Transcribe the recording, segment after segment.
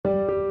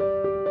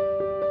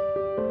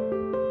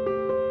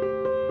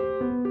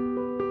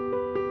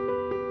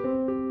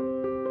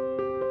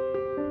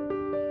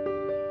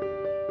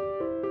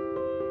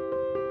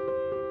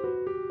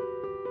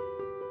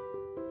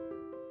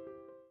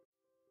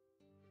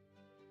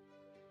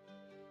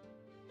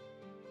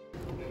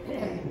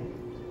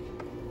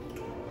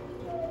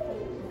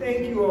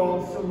Thank you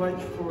all so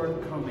much for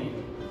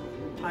coming.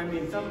 I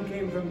mean, some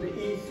came from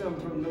the east, some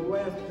from the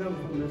west, some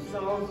from the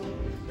south,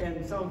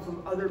 and some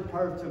from other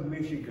parts of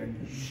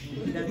Michigan.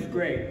 That's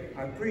great.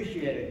 I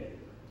appreciate it.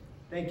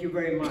 Thank you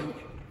very much.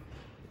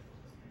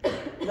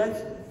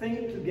 Let's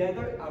think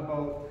together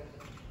about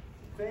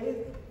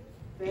faith,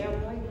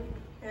 family,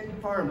 and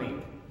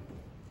farming.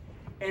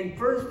 And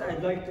first,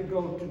 I'd like to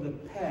go to the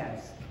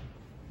past.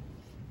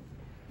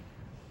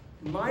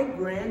 My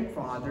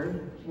grandfather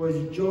was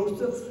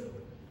Joseph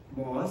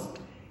Maust,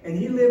 and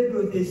he lived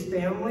with his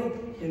family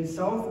in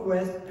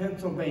southwest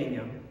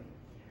Pennsylvania.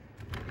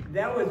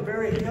 That was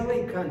very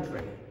hilly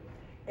country,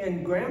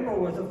 and Grandpa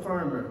was a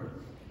farmer,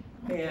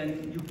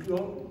 and you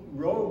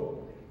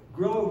grow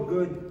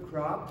good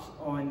crops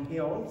on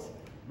hills,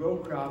 row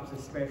crops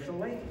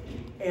especially,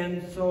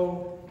 and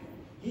so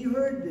he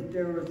heard that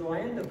there was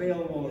land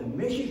available in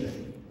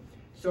Michigan,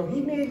 so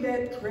he made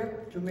that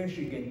trip to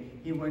Michigan.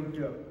 He went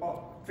to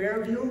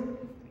Fairview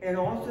and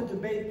also to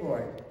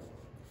Bayport.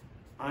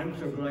 I'm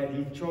so glad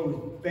he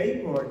chose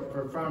Bayport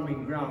for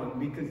farming ground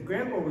because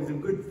Grandpa was a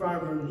good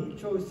farmer and he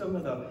chose some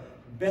of the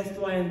best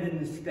land in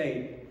the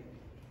state.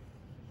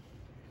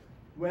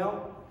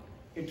 Well,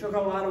 it took a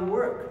lot of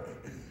work.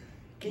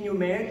 Can you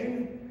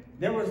imagine?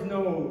 There was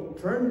no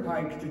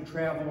turnpikes to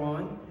travel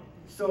on,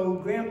 so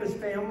Grandpa's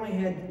family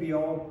had to be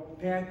all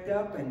packed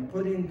up and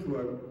put into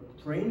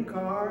a train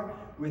car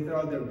with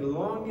all their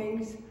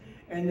belongings,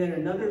 and then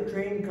another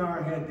train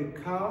car had the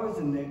cows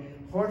and the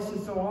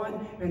horses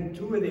on, and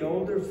two of the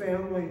older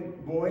family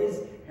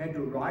boys had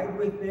to ride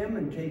with them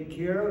and take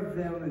care of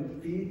them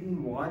and feed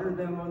and water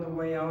them on the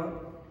way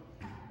out.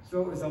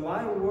 So it was a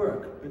lot of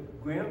work,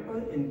 but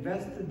Grandpa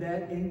invested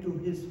that into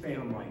his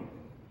family.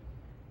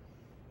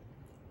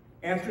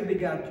 After they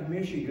got to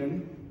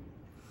Michigan,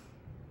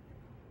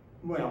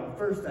 well,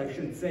 first I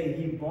should say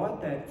he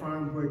bought that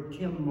farm where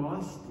Tim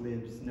Maust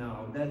lives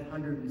now, that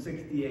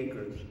 160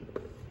 acres.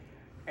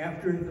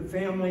 After the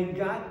family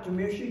got to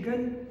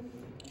Michigan,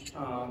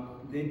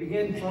 they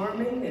began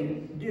farming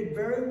and did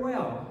very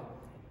well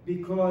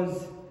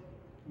because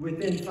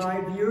within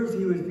 5 years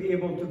he was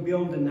able to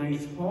build a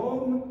nice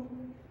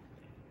home.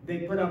 They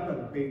put up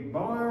a big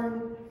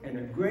barn and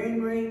a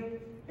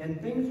granary,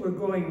 and things were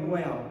going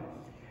well.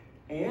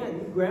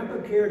 And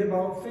Grandpa cared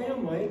about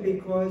family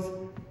because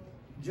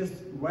just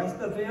west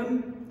of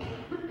him,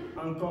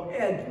 Uncle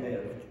Ed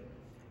lived.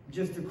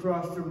 Just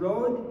across the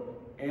road,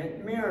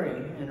 Aunt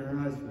Mary and her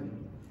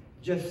husband.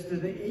 Just to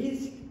the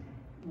east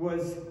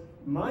was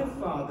my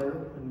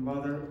father and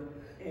mother,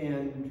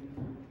 and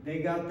they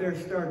got their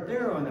start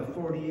there on the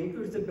 40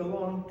 acres that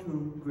belonged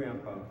to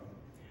Grandpa.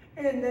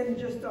 And then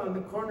just on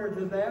the corner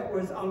to that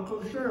was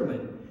Uncle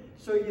Sherman.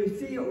 So you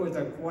see it was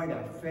quite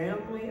a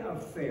family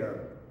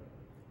affair.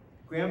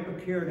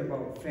 Grandpa cared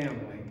about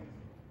family.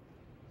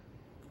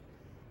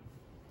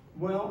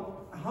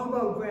 Well, how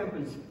about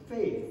Grandpa's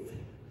faith?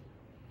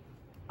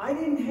 I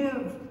didn't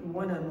have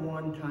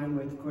one-on-one time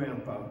with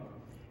Grandpa.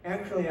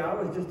 Actually, I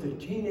was just a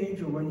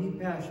teenager when he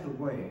passed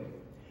away.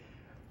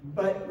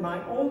 But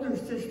my older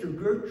sister,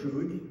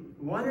 Gertrude,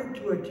 wanted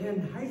to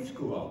attend high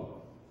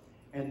school.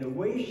 And the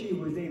way she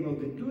was able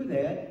to do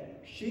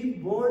that, she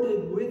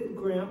boarded with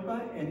Grandpa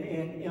and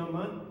Aunt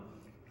Emma,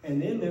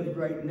 and they lived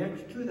right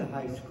next to the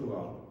high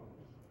school.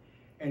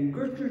 And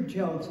Gertrude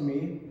tells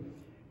me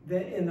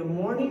that in the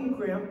morning,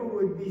 Grandpa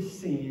would be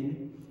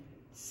seen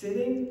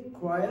sitting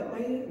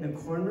quietly in the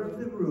corner of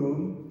the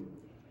room,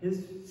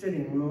 his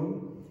sitting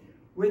room,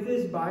 with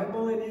his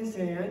Bible in his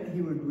hand.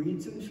 He would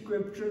read some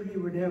scripture, he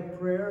would have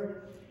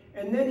prayer,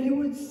 and then he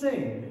would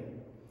sing.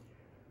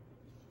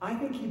 I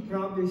think he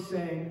probably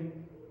sang,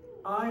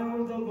 "I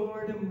owe the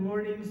Lord a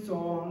morning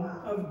song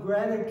of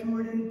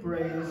gratitude and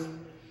praise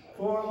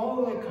for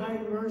all the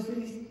kind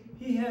mercies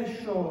he has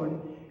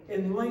shown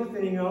in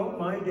lengthening out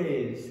my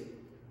days."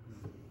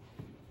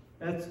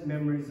 That's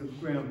memories of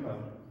Grandpa.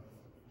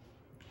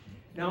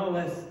 Now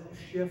let's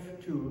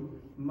shift to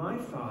my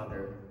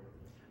father.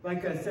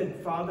 Like I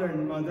said, father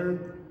and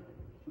mother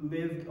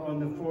lived on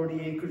the 40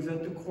 acres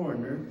at the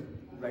corner,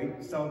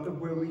 right south of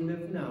where we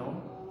live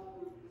now.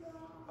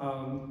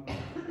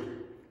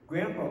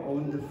 Grandpa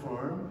owned the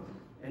farm,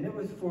 and it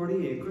was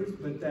 40 acres,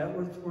 but that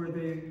was where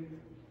they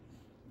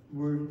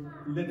were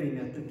living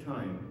at the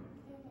time.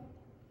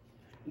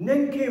 And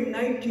then came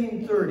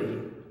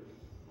 1930.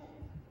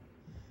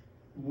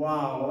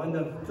 Wow, on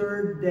the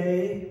third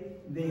day,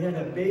 they had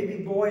a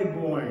baby boy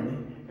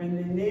born, and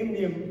they named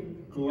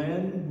him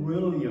Glenn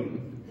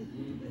William.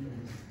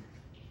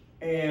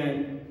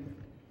 And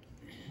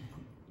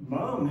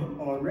Mom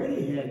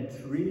already had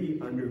 3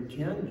 under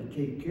 10 to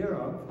take care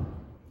of.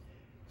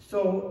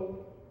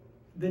 So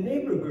the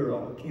neighbor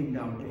girl came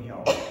down to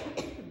help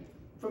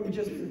from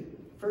just the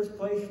first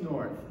place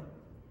north.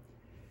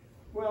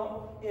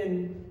 Well,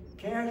 in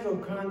casual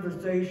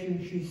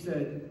conversation, she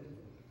said,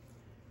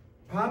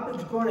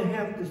 "Papa's going to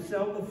have to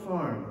sell the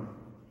farm."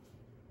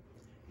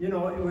 You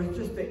know, it was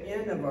just the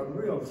end of a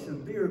real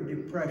severe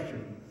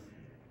depression,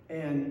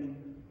 and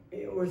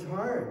it was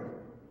hard.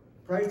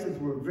 Prices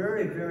were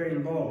very, very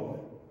low.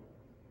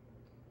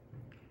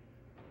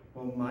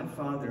 Well, my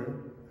father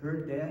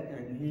heard that,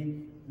 and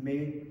he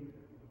made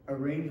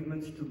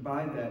arrangements to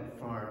buy that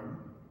farm.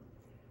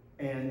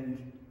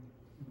 And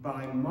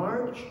by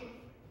March,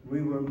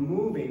 we were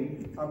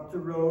moving up the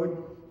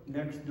road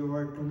next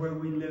door to where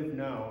we live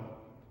now.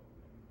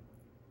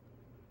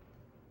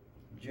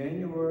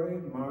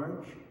 January,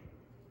 March,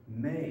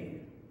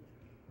 May.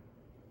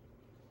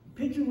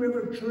 Pigeon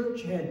River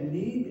Church had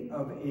need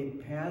of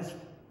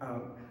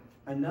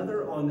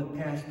another on the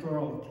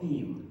pastoral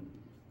team.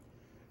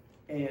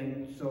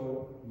 And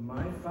so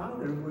my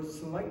father was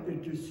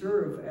selected to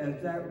serve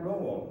as that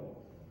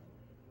role.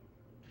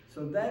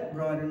 So that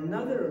brought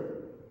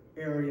another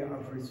area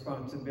of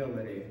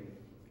responsibility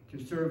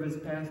to serve as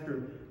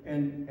pastor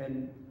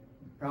and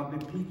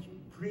probably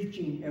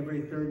preaching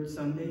every third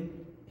Sunday.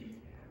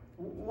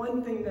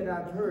 One thing that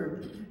I've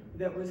heard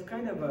that was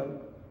kind of a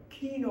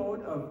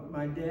keynote of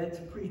my dad's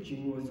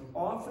preaching was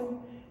often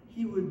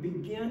he would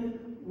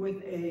begin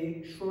with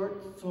a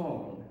short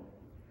song,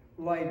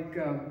 like,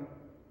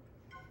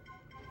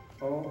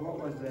 what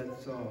was that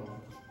song?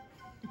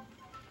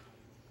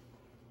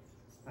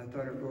 I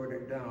thought I wrote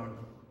it down.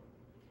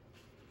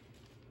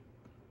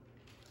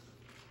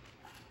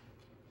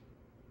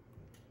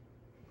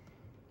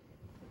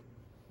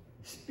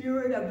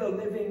 Spirit of the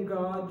living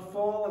God,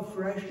 fall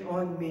afresh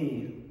on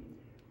me.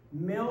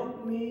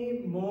 Melt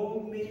me,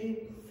 mold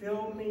me,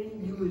 fill me,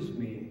 use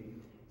me.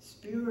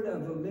 Spirit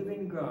of the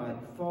living God,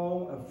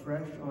 fall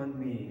afresh on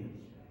me.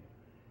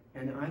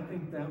 And I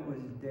think that was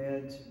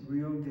Dad's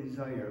real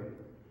desire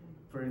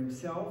for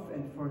himself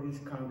and for his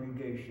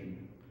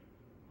congregation.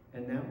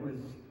 And that was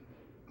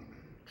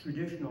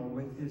traditional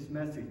with his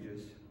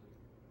messages.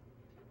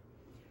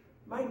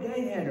 My dad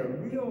had a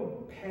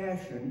real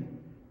passion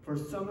for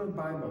summer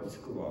Bible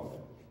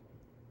school.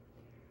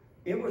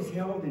 It was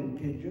held in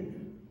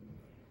Pigeon,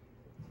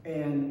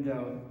 and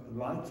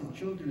lots of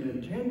children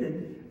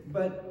attended,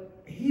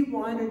 but he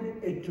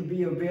wanted it to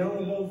be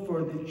available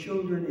for the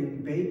children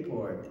in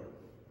Bayport.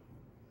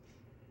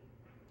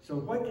 So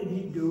what did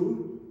he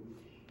do?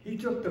 He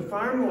took the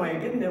farm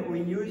wagon that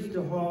we used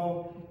to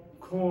haul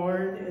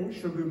corn and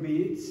sugar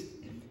beets.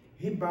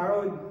 He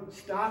borrowed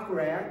stock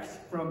racks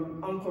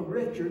from Uncle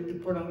Richard to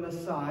put on the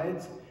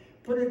sides,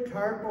 put a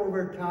tarp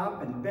over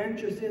top and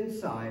benches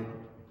inside,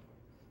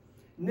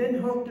 and then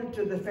hooked it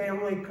to the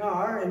family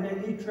car, and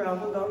then he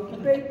traveled out to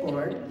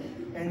Bayport,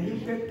 and he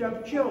picked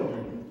up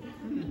children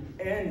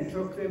and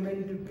took them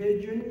into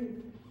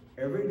Pigeon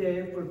every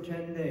day for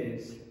 10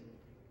 days.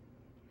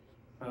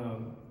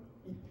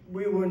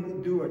 We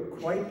wouldn't do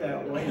it quite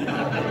that way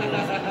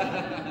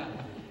nowadays.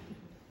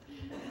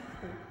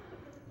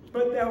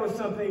 But that was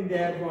something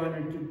Dad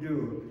wanted to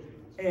do.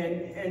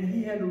 And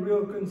he had a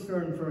real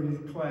concern for his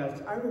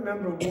class. I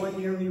remember one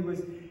year he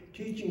was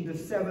teaching the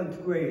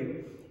 7th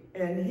grade,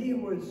 and he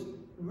was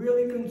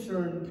really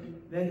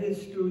concerned that his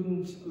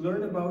students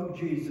learn about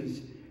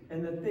Jesus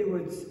and that they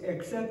would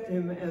accept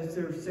him as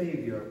their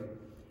Savior.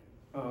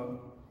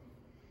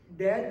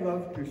 Dad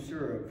loved to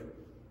serve.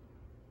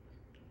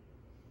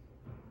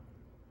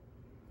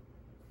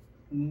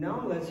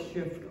 Now let's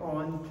shift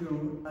on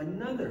to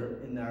another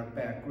in our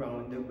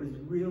background that was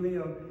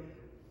really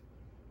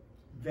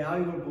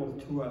valuable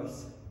to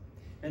us,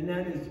 and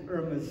that is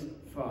Irma's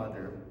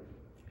father.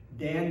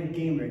 Dan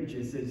Giemerich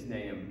is his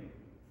name.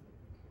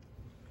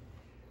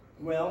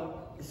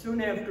 Well,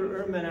 soon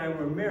after Irma and I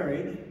were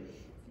married,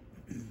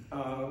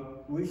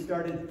 we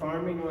started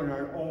farming on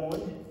our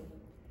own,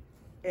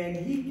 and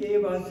he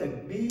gave us a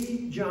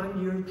B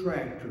John Deere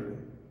tractor.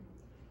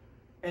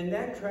 And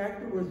that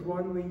tractor was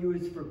one we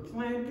used for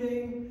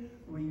planting,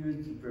 we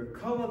used it for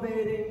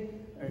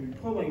cultivating, and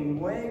pulling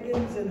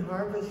wagons in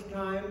harvest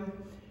time,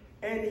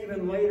 and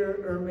even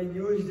later, Irma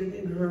used it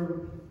in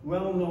her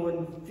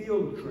well-known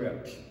field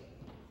trips.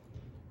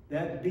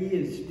 That bee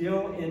is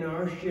still in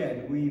our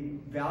shed. We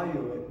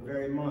value it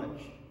very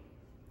much.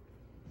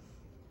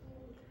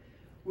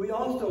 We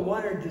also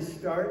wanted to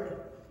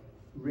start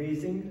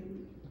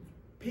raising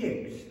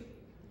pigs.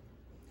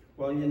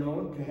 Well, you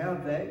know, to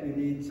have that, you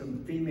need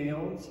some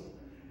females.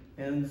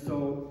 And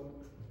so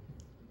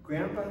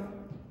Grandpa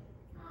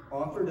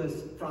offered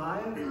us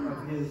 5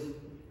 of his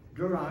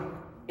Duroc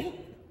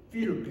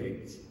feeder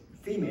pigs,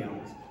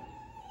 females.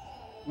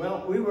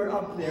 Well, we were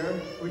up there,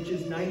 which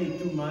is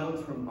 92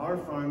 miles from our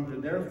farm to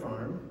their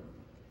farm.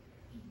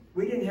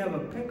 We didn't have a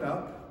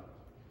pickup,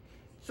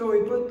 so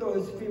we put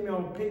those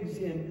female pigs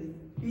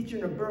each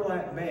in a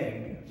burlap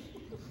bag.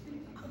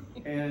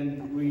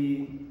 And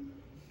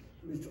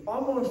it was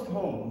almost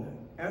home.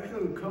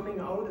 Actually, coming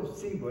out of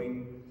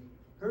Sebring,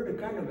 heard a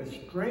kind of a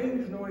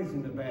strange noise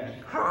in the back.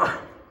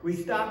 We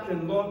stopped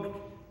and looked.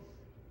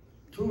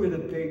 2 of the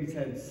pigs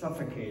had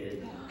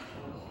suffocated.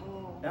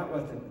 That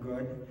wasn't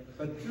good.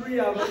 But 3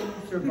 of them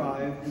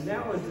survived, and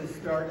that was the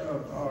start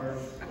of our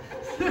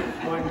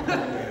swine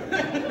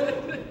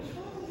program.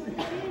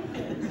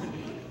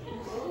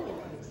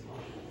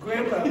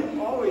 Grandpa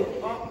always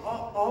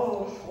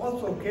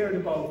also cared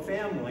about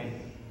family.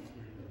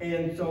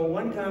 And so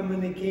one time when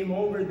they came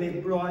over, they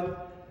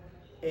brought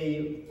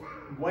a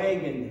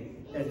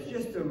wagon It's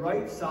just the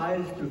right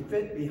size to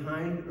fit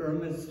behind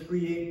Irma's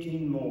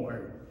 318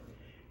 mower.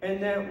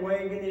 And that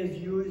wagon is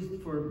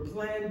used for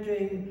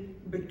planting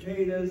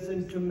potatoes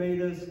and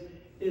tomatoes.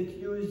 It's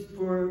used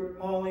for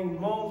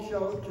hauling mulch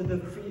out to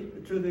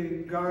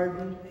the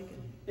garden.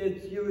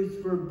 It's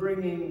used for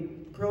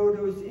bringing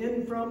produce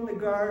in from the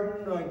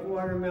garden, like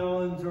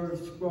watermelons or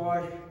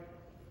squash.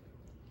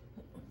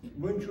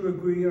 Wouldn't you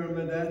agree,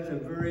 Irma, that's a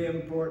very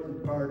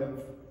important part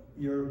of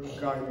your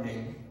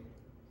gardening?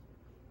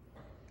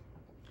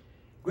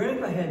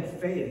 Grandpa had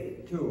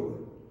faith,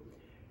 too.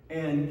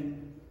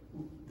 And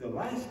the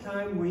last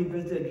time we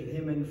visited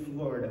him in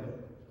Florida,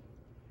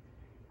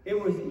 it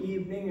was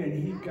evening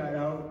and he got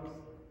out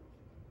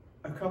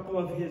a couple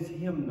of his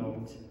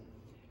hymnals.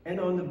 And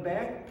on the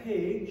back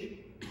page,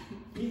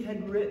 he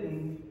had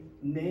written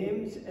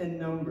names and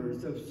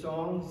numbers of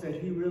songs that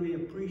he really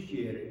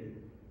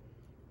appreciated.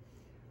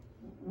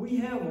 We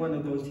have one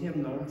of those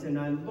hymnals, and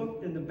I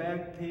looked in the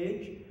back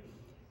page,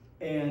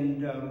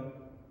 and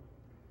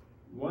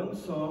one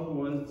song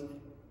was,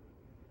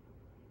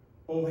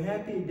 "Oh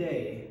Happy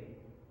Day."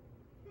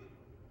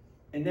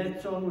 And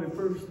that song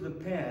refers to the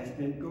past,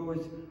 and it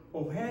goes,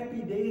 "Oh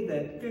happy day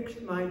that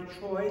fixed my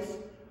choice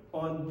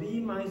on thee,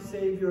 my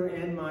Savior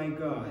and my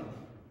God."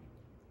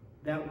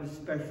 That was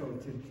special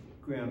to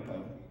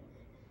Grandpa.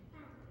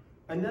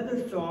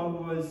 Another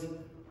song was,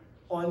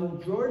 "On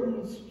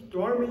Jordan's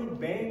stormy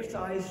banks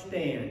I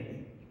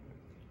stand,"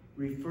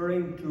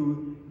 referring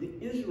to the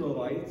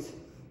Israelites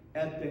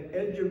at the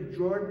edge of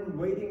Jordan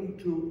waiting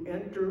to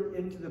enter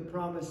into the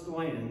promised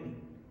land.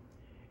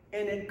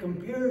 And it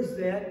compares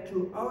that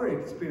to our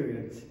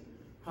experience,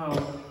 how,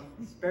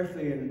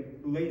 especially in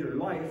later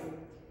life,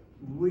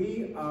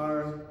 we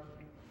are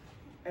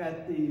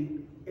at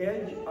the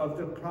edge of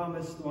the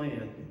promised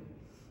land.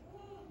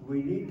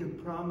 We need to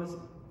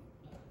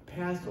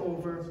pass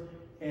over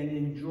and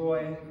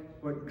enjoy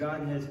what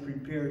God has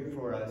prepared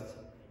for us.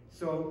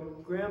 So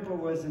Grandpa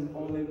wasn't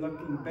only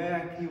looking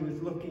back, he was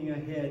looking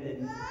ahead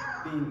and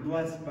being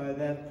blessed by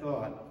that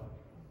thought.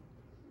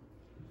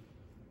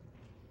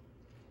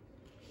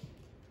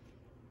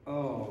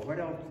 Oh, what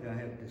else do I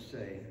have to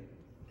say?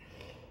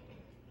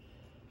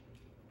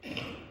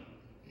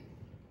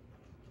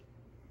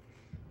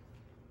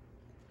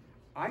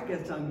 I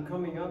guess I'm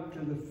coming up to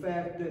the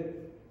fact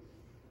that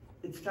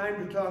it's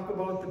time to talk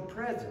about the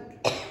present.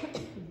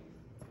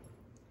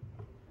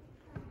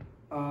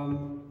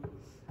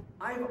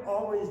 I've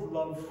always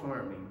loved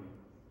farming,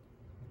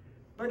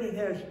 but it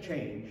has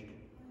changed.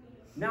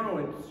 Now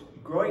it's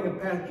growing a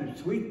patch of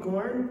sweet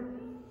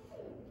corn,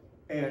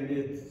 and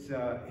it's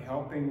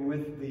helping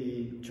with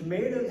the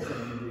tomatoes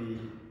and the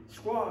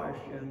squash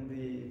and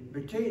the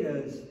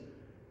potatoes,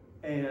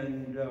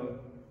 and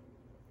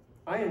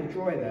I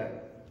enjoy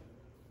that.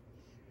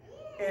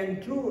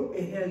 And two,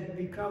 it has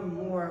become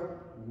more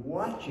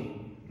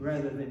watching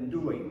rather than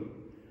doing.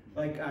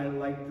 Like I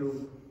like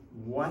to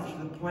watch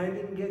the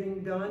planting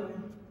getting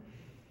done,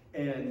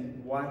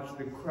 and watch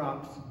the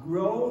crops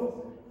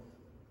grow,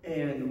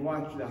 and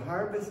watch the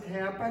harvest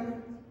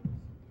happen.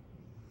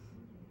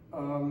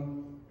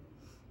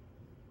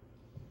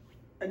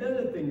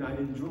 Another thing I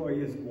enjoy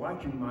is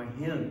watching my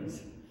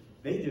hens.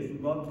 They just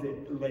love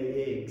to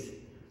lay eggs.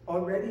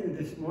 Already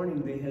this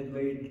morning they had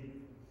laid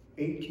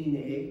 18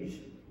 eggs,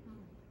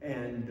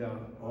 and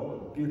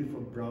oh,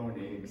 beautiful brown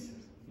eggs.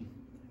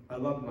 I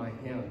love my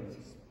hens.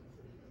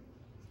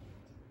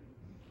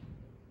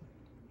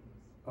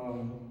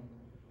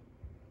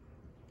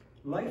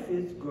 Life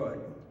is good.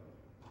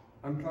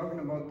 I'm talking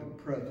about the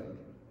present.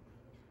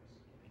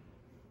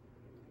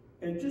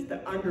 And just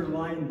to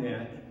underline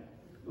that,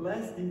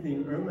 last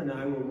evening Irma and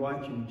I were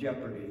watching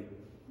Jeopardy.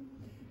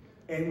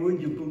 And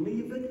would you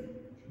believe it?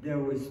 There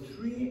was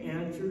 3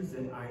 answers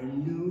that I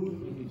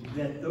knew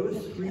that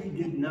those 3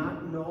 did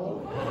not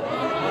know.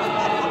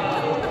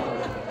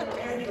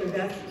 Actually,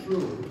 that's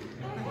true.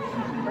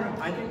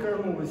 I think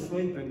Irma was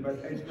sleeping, but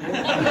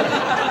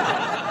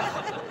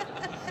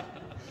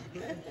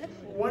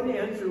one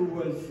answer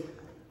was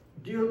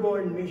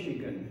Dearborn,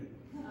 Michigan.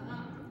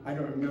 I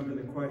don't remember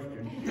the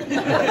question.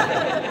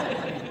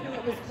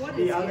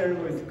 The other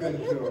was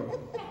good too.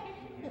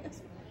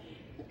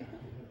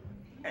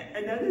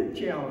 Another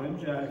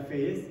challenge I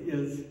face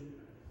is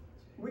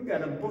we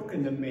got a book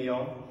in the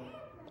mail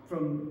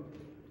from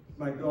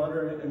my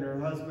daughter and her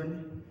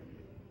husband,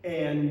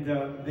 and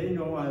they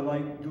know I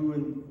like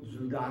doing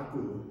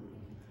Sudoku.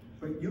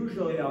 But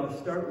usually I'll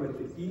start with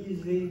the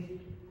easy,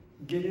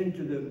 get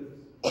into the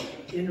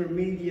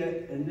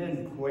intermediate, and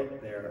then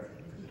quit there.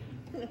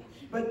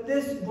 But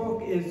this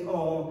book is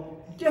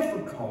all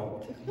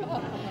difficult.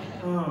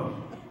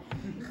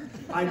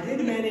 I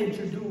did manage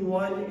to do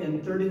one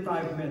in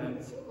 35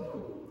 minutes.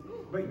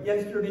 But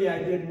yesterday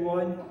I did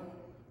one,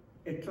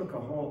 it took a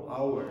whole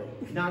hour.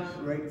 Not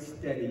right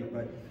steady,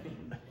 but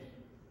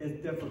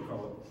it's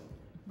difficult.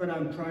 But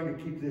I'm trying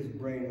to keep this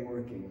brain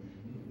working.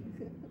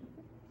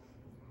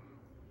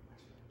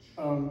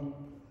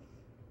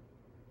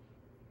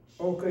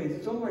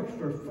 Okay, so much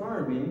for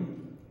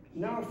farming.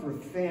 Now for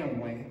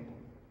family.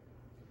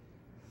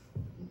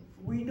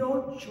 We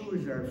don't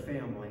choose our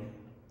family.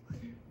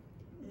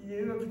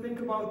 You ever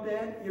think about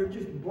that? You're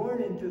just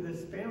born into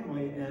this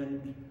family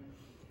and,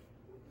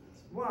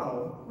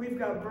 wow, we've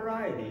got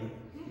variety.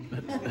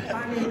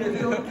 I mean,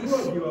 there's no two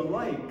of you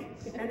alike.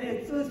 And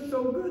it's just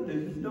so good,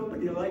 there's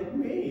nobody like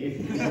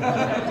me.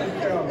 That's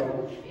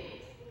terrible.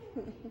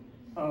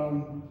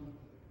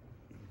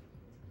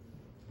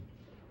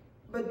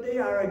 But they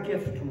are a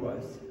gift to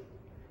us.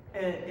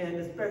 And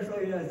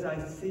especially as I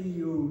see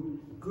you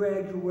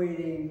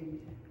graduating,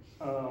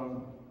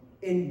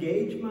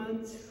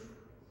 engagements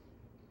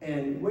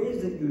and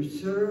ways that you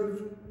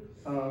serve,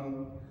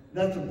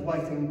 that's a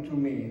blessing to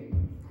me.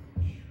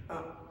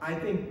 I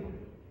think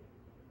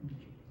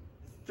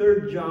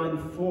 3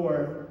 John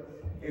 4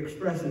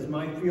 expresses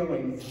my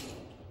feelings.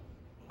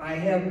 I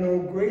have no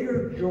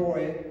greater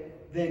joy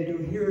than to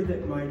hear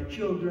that my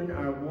children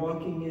are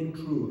walking in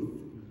truth.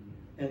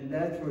 And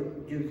that's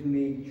what gives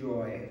me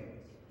joy.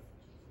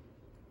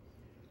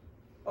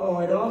 Oh,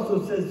 it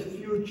also says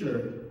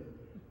future.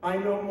 I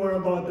know more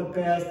about the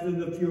past than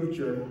the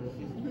future.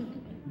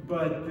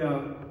 But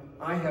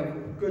I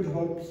have good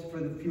hopes for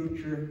the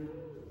future.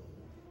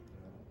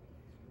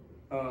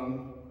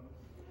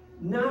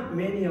 Not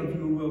many of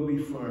you will be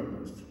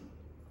farmers.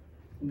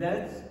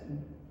 That's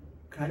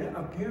kind of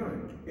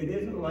apparent. It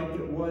isn't like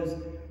it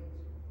was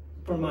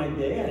for my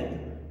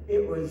dad.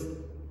 It was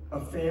a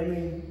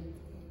family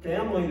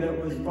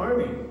that was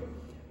farming.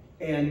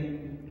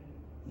 And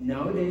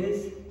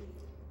nowadays,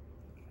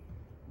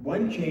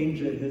 one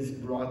change that has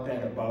brought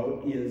that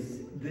about is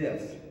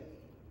this.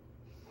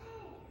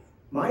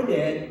 My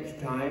dad's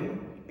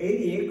time,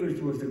 80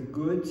 acres was a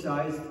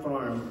good-sized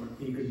farm.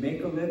 He could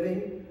make a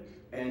living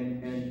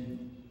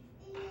and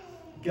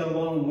get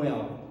along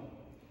well.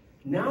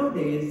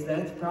 Nowadays,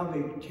 that's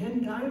probably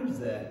 10 times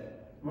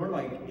that, more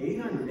like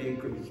 800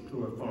 acres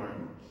to a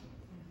farm.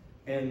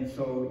 And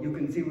so you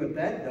can see what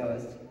that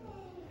does.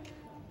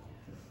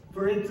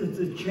 For instance,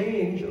 the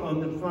change on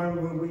the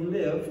farm where we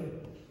live,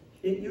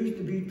 it used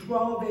to be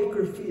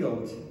 12-acre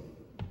fields.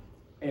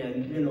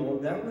 And, you know,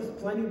 that was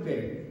plenty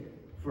big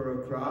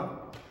for a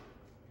crop.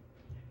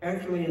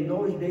 Actually, in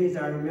those days,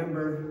 I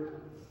remember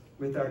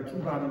with our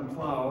 2-bottom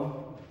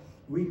plow,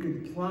 we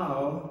could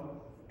plow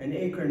 1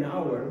 acre an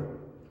hour.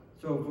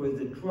 So if it was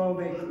a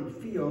 12-acre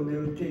field, it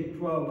would take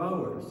 12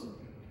 hours.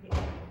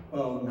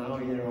 Well, now,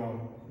 you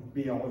know, it'd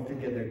be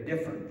altogether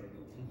different.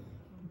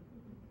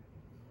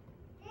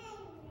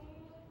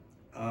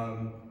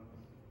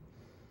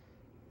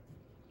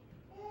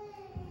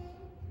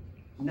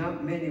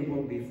 Not many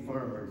will be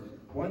farmers.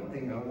 One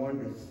thing I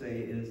wanted to say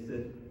is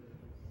that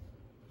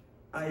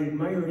I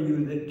admire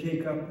you that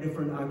take up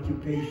different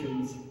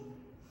occupations.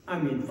 I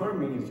mean,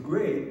 farming is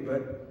great,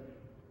 but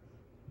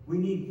we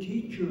need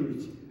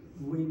teachers,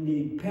 we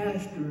need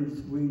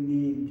pastors, we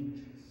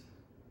need...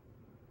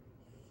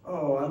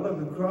 Oh, I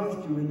look across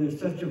you and there's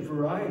such a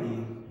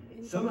variety.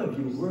 Some of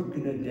you work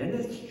in a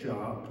dentist's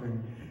shop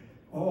and,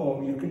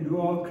 oh, you can do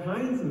all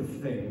kinds of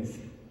things.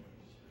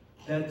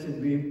 That's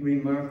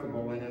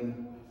remarkable, and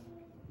I'm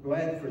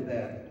glad for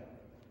that.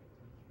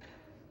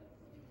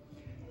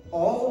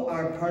 All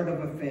are part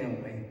of a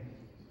family.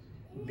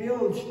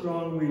 Build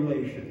strong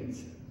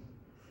relations.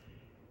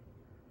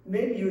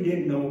 Maybe you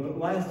didn't know, but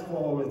last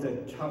fall was a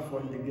tough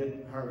one to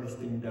get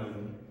harvesting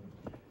done.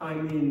 I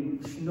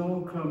mean,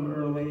 snow come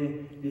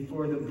early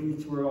before the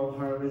beets were all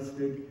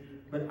harvested,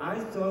 but I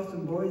saw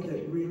some boys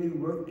that really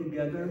worked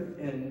together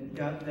and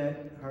got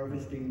that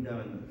harvesting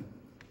done.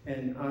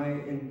 And I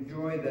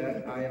enjoy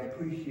that, I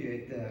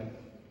appreciate that.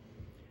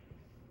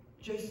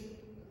 Just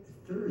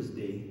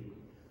Thursday,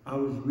 I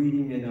was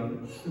reading in a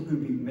sugar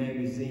beet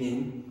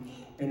magazine,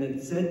 and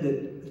it said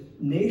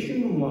that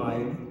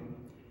nationwide,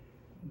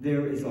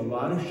 there is a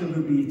lot of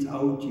sugar beets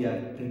out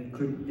yet that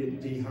could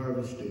be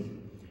harvested.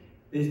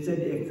 They said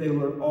if they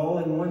were all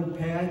in one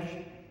patch,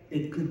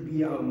 it could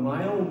be 1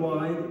 mile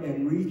wide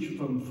and reach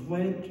from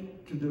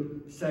Flint to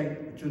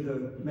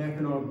the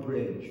Mackinac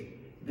Bridge.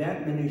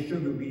 That many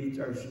sugar beets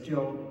are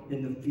still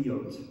in the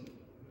fields.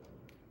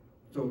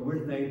 So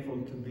we're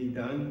thankful to be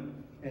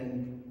done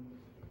and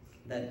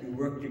that we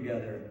work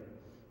together.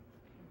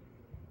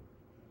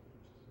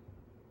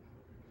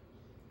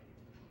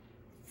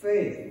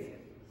 Faith.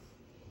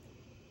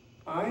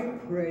 I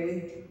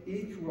pray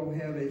each will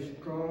have a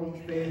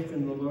strong faith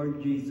in the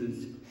Lord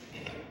Jesus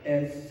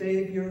as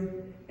Savior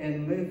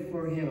and live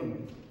for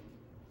Him.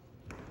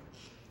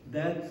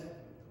 That's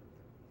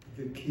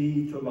the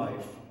key to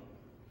life.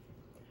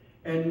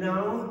 And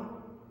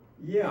now,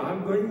 yeah,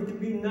 I'm going to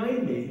be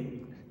 90.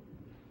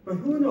 But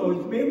who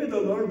knows, maybe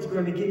the Lord's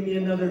going to give me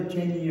another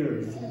 10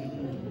 years.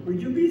 Would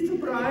you be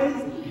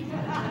surprised?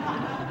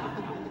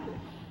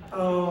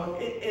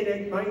 And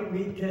it might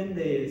be 10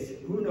 days,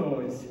 who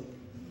knows?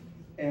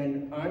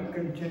 And I'm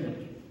content.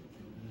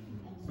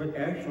 But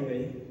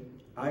actually,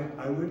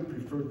 I would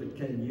prefer the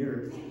 10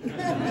 years.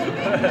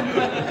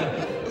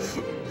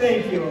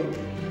 Thank you.